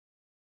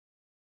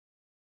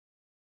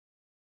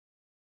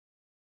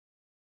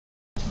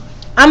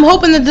I'm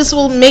hoping that this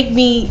will make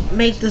me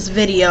make this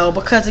video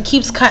because it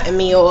keeps cutting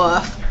me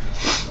off.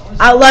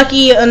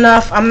 Lucky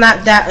enough, I'm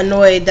not that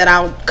annoyed that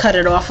I'll cut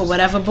it off or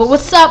whatever. But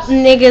what's up,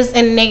 niggas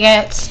and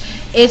niggas?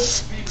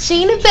 It's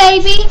Gina,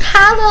 baby.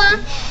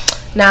 Holla.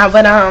 Nah,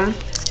 but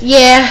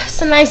yeah,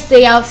 it's a nice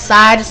day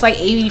outside. It's like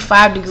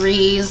 85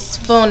 degrees.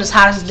 Feeling as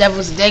hot as the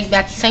devil's dick, but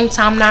at the same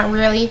time, not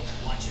really.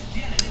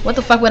 What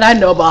the fuck would I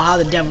know about how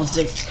the devil's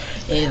dick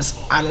is?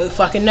 I don't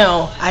fucking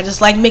know. I just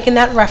like making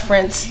that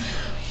reference.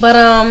 But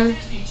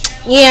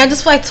yeah, I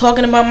just like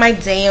talking about my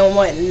day and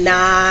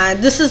whatnot.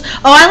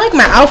 I like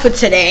my outfit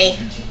today.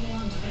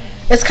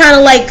 It's kind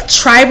of like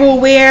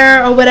tribal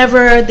wear or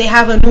whatever. They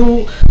have a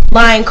new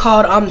line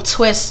called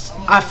Twist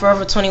at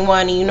Forever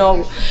 21. And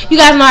you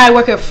guys know I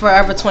work at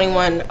Forever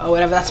 21 or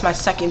whatever. That's my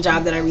second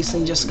job that I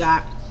recently just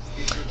got.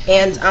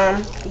 And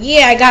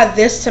yeah, I got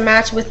this to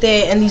match with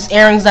it and these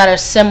earrings that are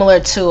similar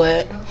to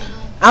it.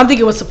 I don't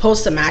think it was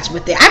supposed to match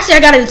with it. Actually, I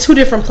got it in 2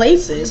 different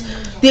places.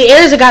 The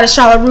earrings I got at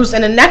Charlotte Russe,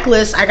 and the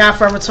necklace I got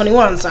Forever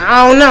 21. So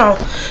I don't know,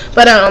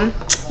 but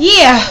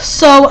yeah.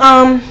 So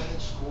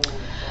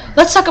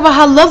let's talk about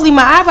how lovely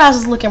my eyebrows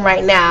is looking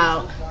right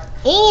now.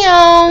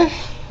 And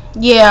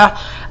yeah,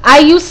 I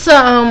used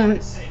to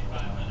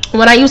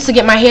when I used to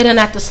get my hair done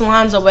at the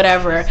salons or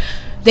whatever,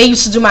 they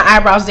used to do my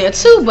eyebrows there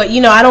too. But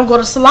I don't go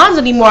to salons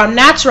anymore. I'm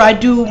natural. I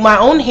do my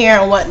own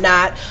hair and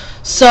whatnot.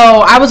 So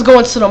I was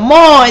going to the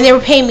mall and they were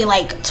paying me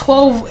like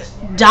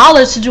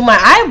 $12 to do my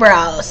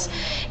eyebrows.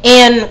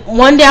 And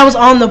one day I was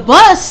on the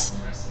bus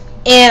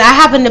and I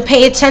happened to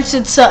pay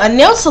attention to a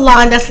nail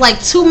salon that's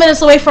like 2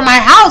 minutes away from my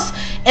house,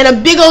 and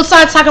a big old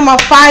sign talking about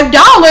 $5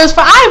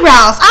 for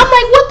eyebrows. I'm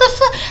like, what the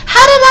fuck?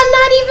 How did I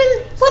not even,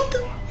 what the?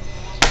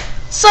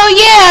 So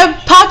yeah,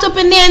 popped up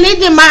in there and they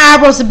did my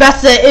eyebrows the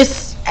best that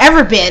it's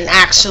ever been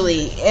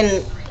actually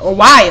in a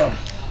while.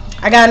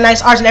 I got a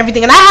nice arch and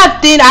everything, and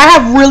I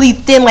have really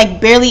thin, like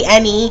barely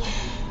any.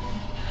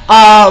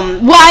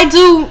 Well, I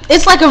do.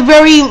 It's like a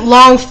very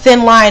long,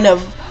 thin line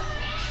of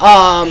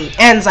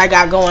ends I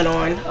got going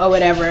on or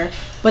whatever.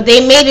 But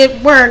they made it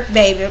work,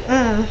 baby.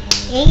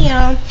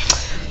 Yeah.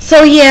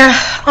 So yeah,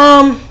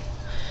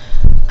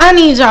 I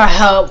need y'all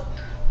help.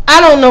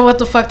 I don't know what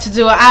the fuck to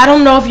do. I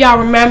don't know if y'all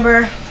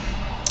remember.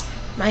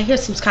 My hair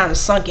seems kind of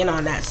sunken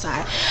on that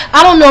side.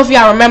 I don't know if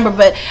y'all remember,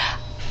 but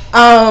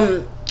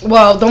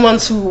well, the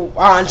ones who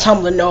are on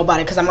Tumblr know about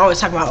it because I'm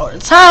always talking about it all the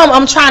time.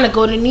 I'm trying to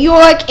go to New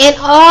York in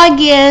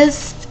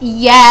August.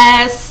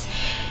 Yes.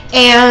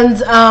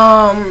 And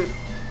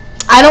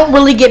I don't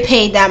really get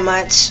paid that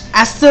much.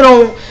 I still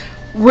don't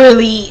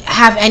really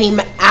have any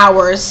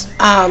hours.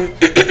 I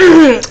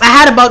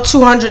had about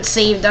 200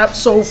 saved up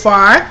so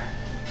far.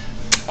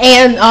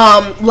 And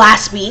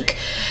last week.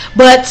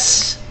 But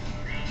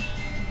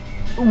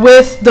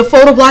with the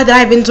photo blog that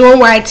I've been doing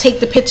where I take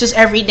the pictures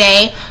every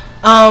day,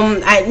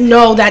 I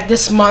know that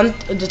this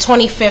month, the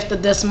 25th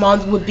of this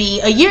month, would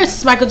be a year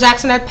since Michael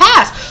Jackson had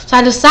passed. So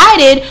I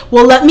decided,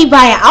 well, let me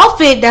buy an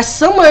outfit that's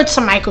similar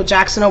to Michael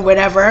Jackson or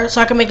whatever, so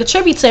I can make a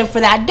tribute to him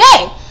for that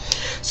day.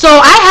 So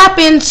I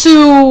happened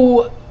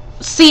to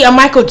see a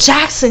Michael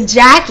Jackson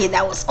jacket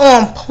that was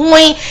on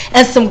point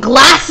and some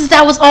glasses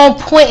that was on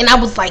point, and I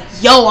was like,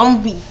 yo,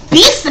 I'm gonna be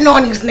beasting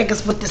on these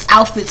niggas with this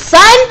outfit,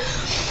 son.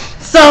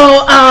 So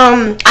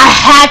I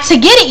had to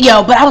get it,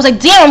 yo. But I was like,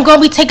 damn, I'm gonna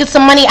be taking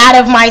some money out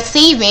of my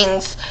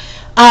savings.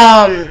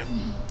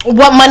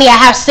 What money I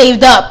have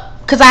saved up,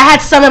 because I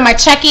had some in my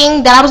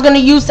checking that I was gonna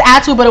use to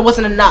add to it, but it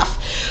wasn't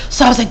enough.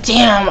 So I was like,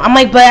 damn. I'm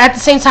like, but at the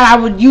same time, I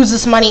would use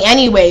this money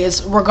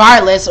anyways,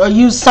 regardless, or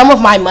use some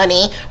of my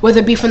money, whether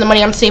it be from the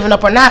money I'm saving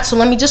up or not. So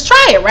let me just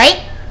try it,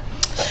 right?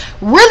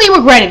 Really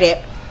regretted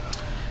it.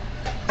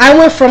 I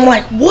went from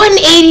like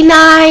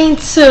 $189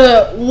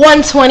 to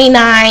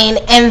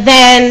 $129, and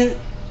then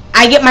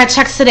I get my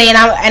checks today, and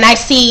I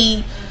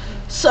see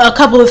a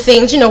couple of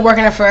things,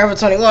 working at Forever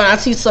 21. I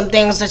see some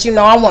things that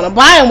I want to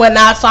buy and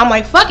whatnot. So I'm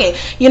like, fuck it.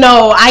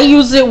 I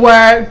use it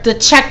where the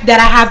check that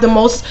I have the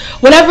most,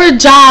 whatever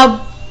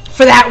job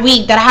for that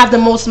week that I have the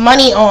most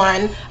money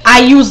on, I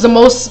use the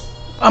most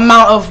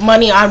amount of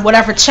money on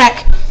whatever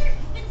check.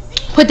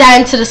 Put that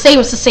into the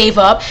savings to save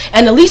up,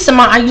 and the least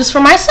amount I use for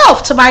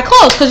myself to buy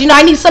clothes, because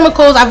I need summer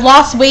clothes. I've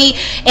lost weight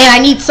and I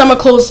need summer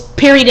clothes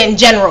period in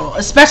general,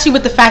 especially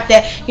with the fact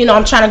that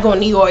I'm trying to go to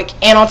New York,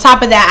 and on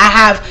top of that I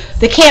have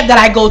the camp that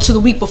I go to the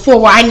week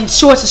before where I need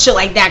shorts and shit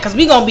like that, because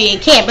we gonna be in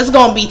camp. It's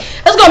gonna be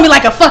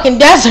like a fucking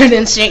desert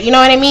and shit, you know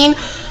what I mean?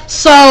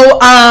 So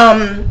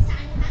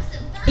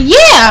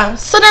yeah,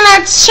 so then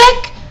I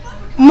check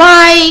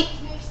my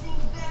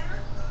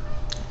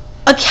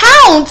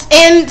account,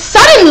 and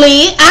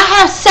suddenly I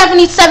have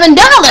 $77,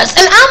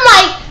 and I'm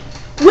like,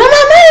 where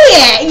my money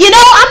at?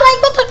 I'm like,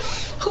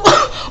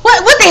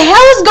 what the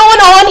hell is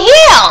going on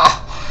here?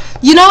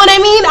 You know what I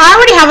mean? I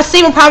already have a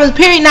saving problems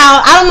period.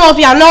 Now, I don't know if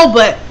y'all know,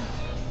 but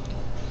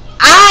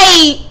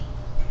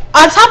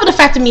on top of the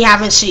fact of me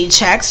having shitty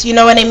checks, you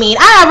know what I mean,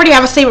 I already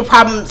have a saving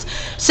problems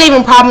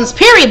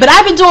period, but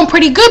I've been doing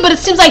pretty good. But it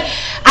seems like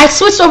I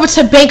switched over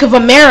to Bank of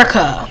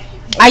America.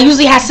 I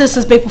usually had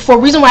Citizens Bank before.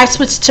 The reason why I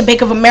switched to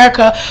Bank of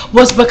America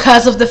was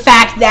because of the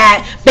fact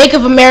that Bank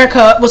of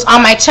America was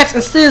on my checks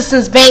and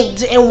Citizens Bank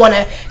didn't want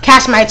to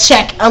cash my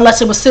check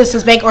unless it was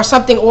Citizens Bank or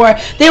something, or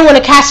they didn't want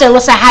to cash it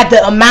unless I had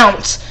the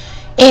amount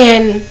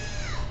in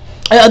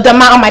the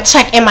amount on my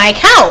check in my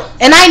account,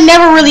 and I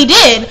never really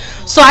did.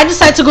 So I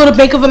decided to go to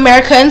Bank of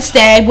America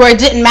instead, where it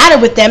didn't matter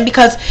with them,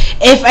 because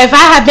if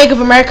I had Bank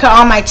of America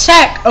on my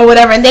check or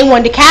whatever and they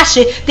wanted to cash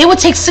it, they would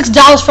take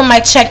 $6 from my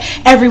check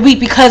every week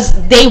because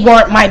they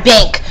weren't my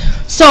bank.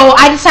 So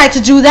I decided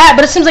to do that,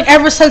 but it seems like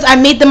ever since I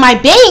made them my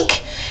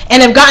bank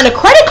and have gotten a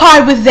credit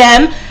card with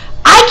them,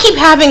 I keep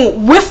having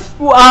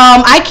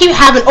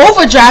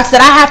overdrafts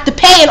that I have to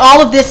pay and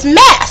all of this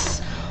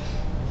mess.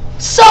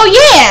 So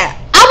yeah,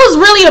 I was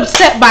really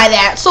upset by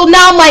that. So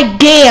now I'm like,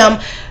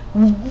 damn,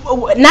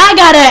 now I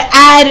gotta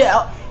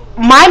add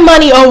my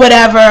money or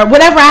whatever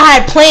I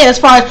had planned as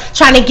far as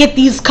trying to get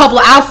these couple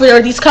of outfits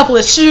or these couple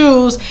of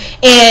shoes,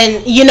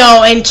 and you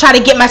know, and try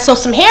to get myself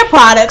some hair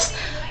products,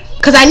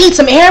 because I need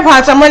some hair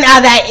products. I'm running out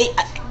of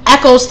that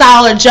Echo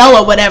Style or gel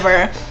or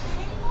whatever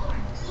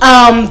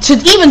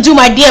to even do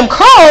my damn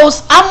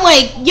curls. I'm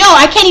like, yo,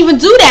 I can't even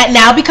do that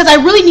now because I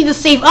really need to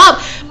save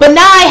up, but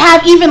now I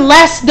have even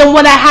less than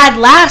what I had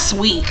last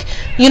week.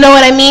 You know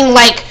what I mean?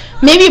 Like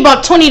maybe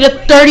about $20 to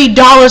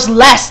 $30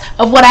 less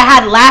of what I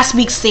had last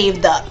week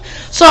saved up.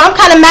 So I'm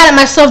kind of mad at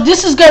myself.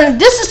 This is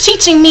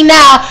teaching me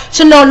now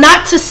to know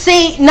not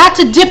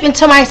to dip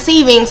into my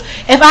savings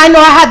if I know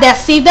I had that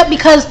saved up,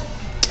 because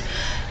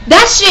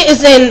that shit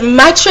is in,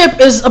 my trip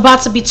is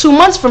about to be 2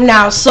 months from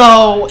now.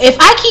 So if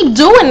I keep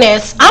doing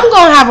this, I'm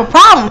gonna have a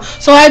problem.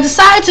 So what I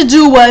decided to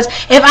do was,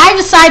 if I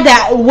decide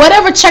that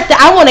whatever check that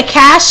I want to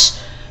cash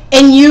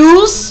and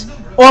use,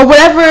 or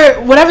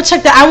whatever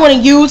check that I want to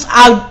use,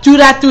 I'll do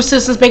that through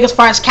Citizens Bank as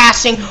far as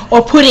cashing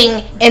or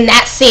putting in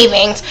that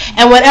savings.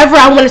 And whatever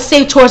I want to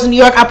save towards New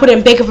York, I put it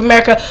in Bank of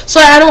America, so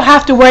I don't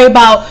have to worry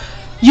about,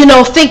 you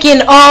know,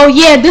 thinking, oh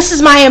yeah, this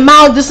is my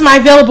amount, this is my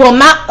available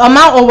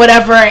amount or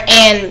whatever,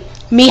 and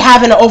me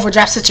having an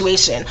overdraft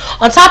situation.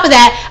 On top of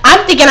that,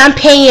 I'm thinking I'm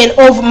paying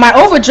over my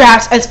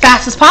overdrafts as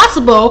fast as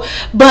possible,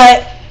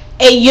 but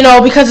you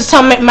know, because it's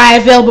telling my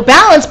available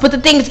balance, but the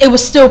thing is, it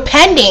was still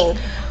pending.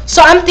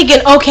 So I'm thinking,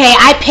 okay,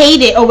 I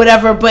paid it or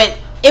whatever, but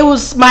it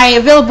was, my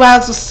available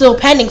balance was still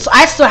pending, so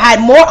I still had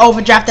more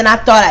overdraft than I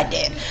thought I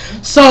did.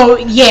 So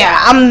yeah,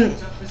 I'm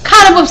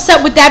kind of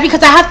upset with that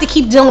because I have to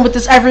keep dealing with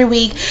this every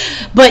week.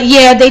 But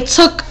yeah, they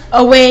took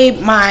away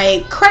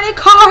my credit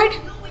card,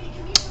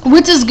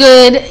 which is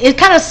good. It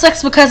kind of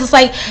sucks because it's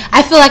like,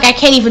 I feel like I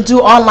can't even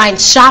do online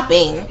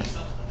shopping,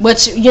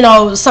 which, you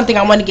know, is something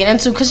I want to get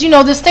into, because, you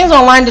know, there's things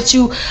online that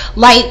you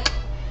like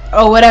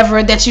or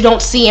whatever that you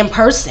don't see in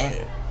person,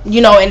 you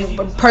know, in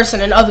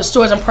person, in other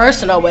stores in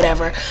person or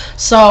whatever.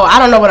 So I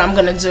don't know what I'm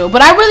gonna do,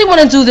 but I really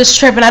want to do this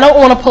trip, and I don't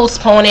want to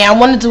postpone it. I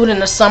want to do it in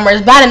the summer.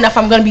 It's bad enough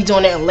I'm gonna be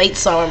doing it in late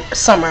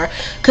summer,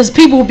 because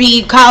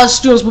college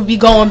students will be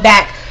going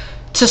back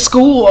to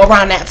school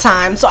around that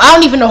time. So I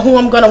don't even know who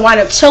I'm gonna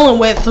wind up chilling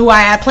with, who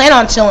I plan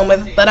on chilling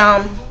with. But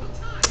yeah,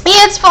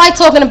 it's fine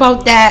talking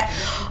about that.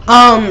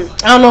 I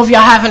don't know if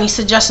y'all have any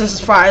suggestions as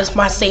far as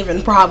my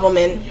saving problem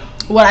and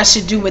what I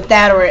should do with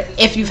that, or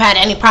if you've had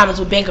any problems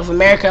with Bank of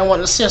America and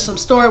want to share some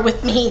story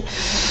with me,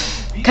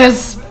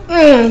 because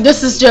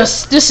this is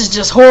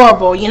just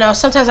horrible. You know,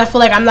 sometimes I feel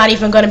like I'm not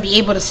even going to be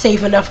able to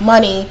save enough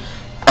money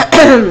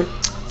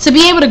to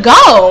be able to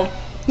go.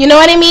 You know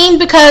what I mean?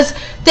 Because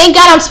thank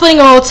God I'm splitting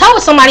a hotel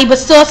with somebody, but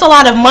still, it's a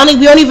lot of money.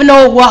 We don't even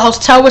know what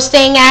hotel we're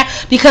staying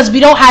at because we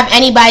don't have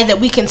anybody that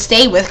we can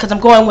stay with, because I'm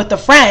going with a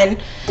friend.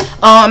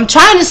 I'm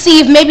trying to see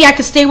if maybe I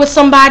could stay with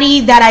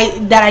somebody that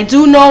I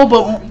do know,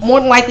 but more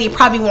than likely it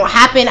probably won't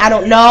happen. I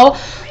don't know.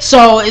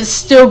 So it's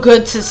still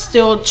good to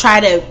still try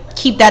to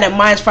keep that in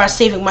mind as far as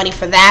saving money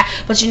for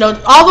that. But you know,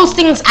 all those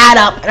things add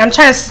up, and I'm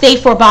trying to stay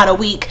for about a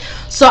week.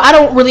 So I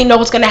don't really know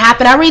what's going to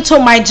happen. I already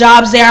told my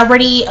jobs, they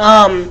already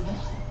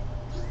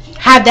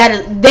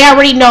they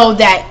already know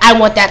that I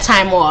want that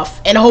time off,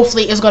 and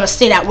hopefully it's going to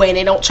stay that way and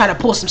they don't try to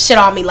pull some shit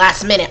on me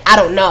last minute. I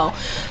don't know,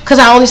 because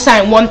I only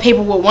signed one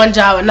paper with one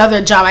job,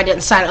 another job I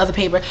didn't sign other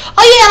paper.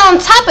 Oh yeah, and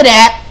on top of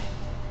that,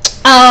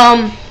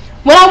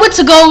 when I went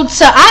to go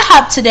to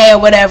IHOP today or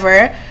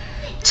whatever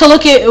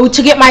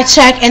to get my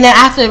check, and then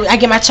after I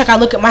get my check I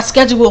look at my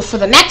schedule for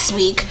the next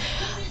week,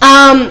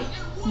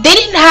 they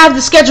didn't have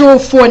the schedule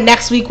for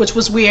next week, which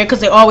was weird because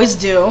they always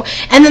do.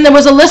 And then there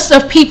was a list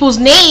of people's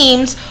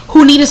names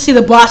who need to see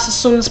the boss as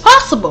soon as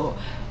possible.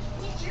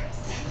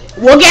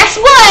 Well, guess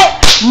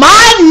what?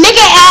 My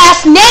nigga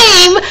ass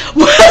name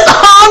was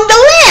on the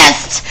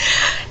list.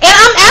 And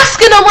I'm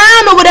asking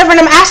around or whatever, and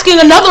I'm asking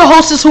another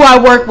hostess who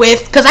I work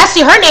with, because I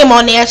see her name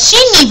on there. She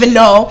didn't even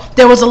know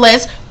there was a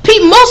list.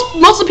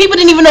 Most of the people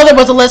didn't even know there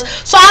was a list.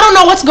 So I don't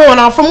know what's going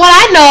on. From what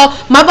I know,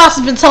 my boss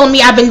has been telling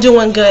me I've been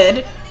doing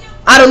good.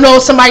 I don't know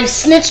if somebody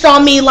snitched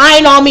on me,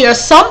 lying on me, or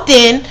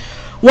something.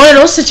 One of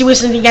those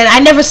situations again. I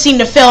never seem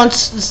to fail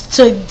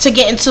to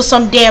get into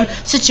some damn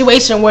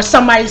situation where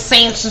somebody's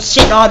saying some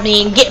shit on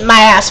me and getting my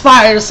ass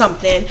fired or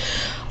something.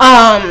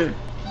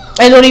 I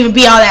It don't even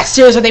be all that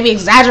serious, or they be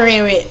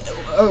exaggerating it,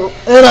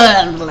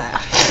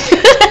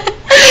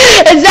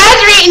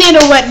 exaggerating it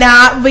or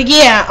whatnot. But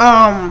yeah,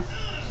 I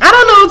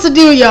don't know what to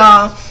do,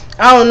 y'all.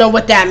 I don't know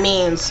what that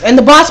means. And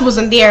the boss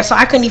wasn't there, so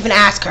I couldn't even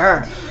ask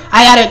her.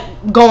 I gotta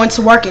go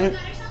into work and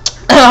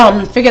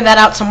figure that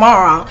out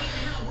tomorrow.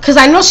 Because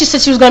I know she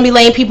said she was going to be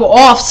laying people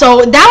off.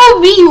 So that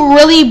would be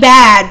really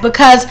bad.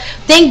 Because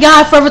thank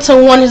God Forever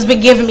 21 has been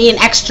giving me an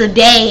extra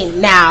day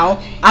now.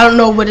 I don't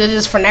know what it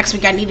is for next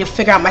week. I need to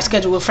figure out my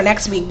schedule for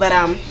next week. But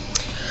I don't know,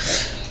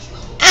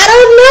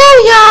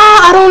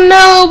 y'all. I don't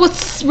know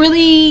what's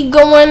really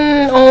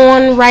going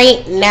on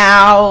right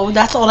now.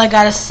 That's all I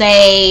got to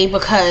say.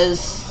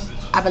 Because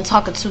I've been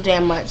talking too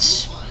damn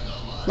much.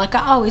 Like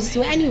I always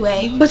do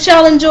anyway. But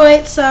y'all enjoy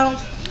it. So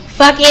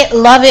fuck it.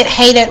 Love it.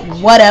 Hate it.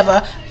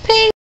 Whatever.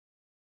 Peace.